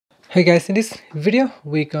Hey guys, in this video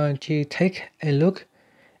we're going to take a look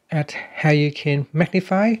at how you can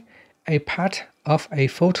magnify a part of a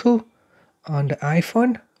photo on the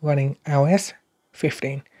iPhone running iOS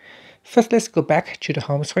 15. First, let's go back to the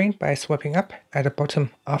home screen by swiping up at the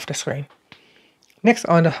bottom of the screen. Next,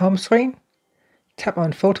 on the home screen, tap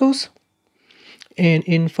on Photos, and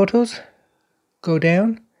in Photos, go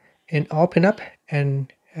down and open up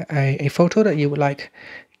a photo that you would like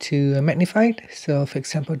to magnify. So for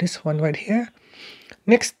example, this one right here.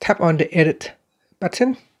 Next, tap on the Edit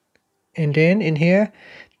button, and then in here,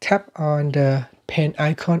 tap on the pen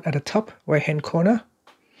icon at the top right hand corner.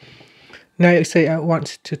 Now you say I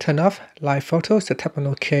want to turn off live photo, so tap on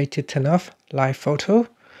OK to turn off live photo.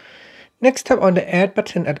 Next, tap on the Add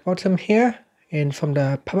button at the bottom here, and from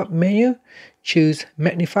the pop-up menu, choose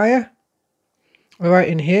Magnifier. Alright,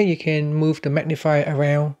 in here you can move the magnifier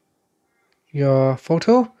around your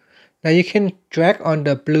photo. Now you can drag on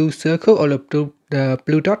the blue circle or the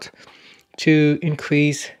blue dot to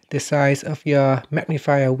increase the size of your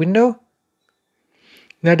magnifier window.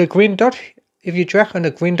 Now the green dot, if you drag on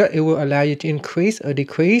the green dot, it will allow you to increase or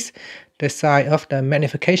decrease the size of the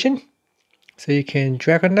magnification. So you can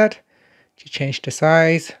drag on that to change the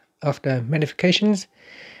size of the magnifications,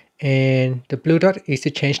 and the blue dot is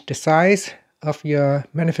to change the size of your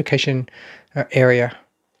magnification area.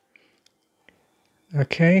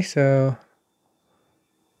 Okay, so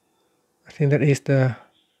I think that is the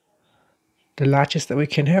largest that we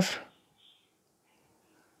can have.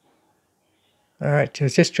 Alright, so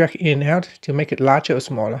just drag in and out to make it larger or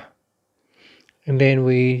smaller. And then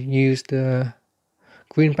we use the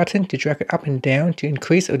green button to drag it up and down to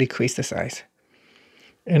increase or decrease the size.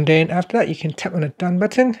 And then after that, you can tap on the Done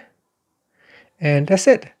button. And that's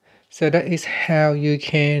it. So that is how you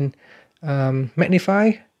can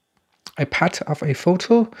magnify a part of a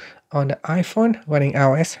photo on the iPhone running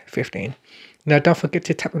iOS 15. Now don't forget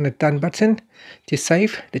to tap on the Done button to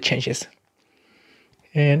save the changes.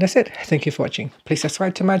 And that's it. Thank you for watching. Please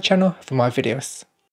subscribe to my channel for more videos.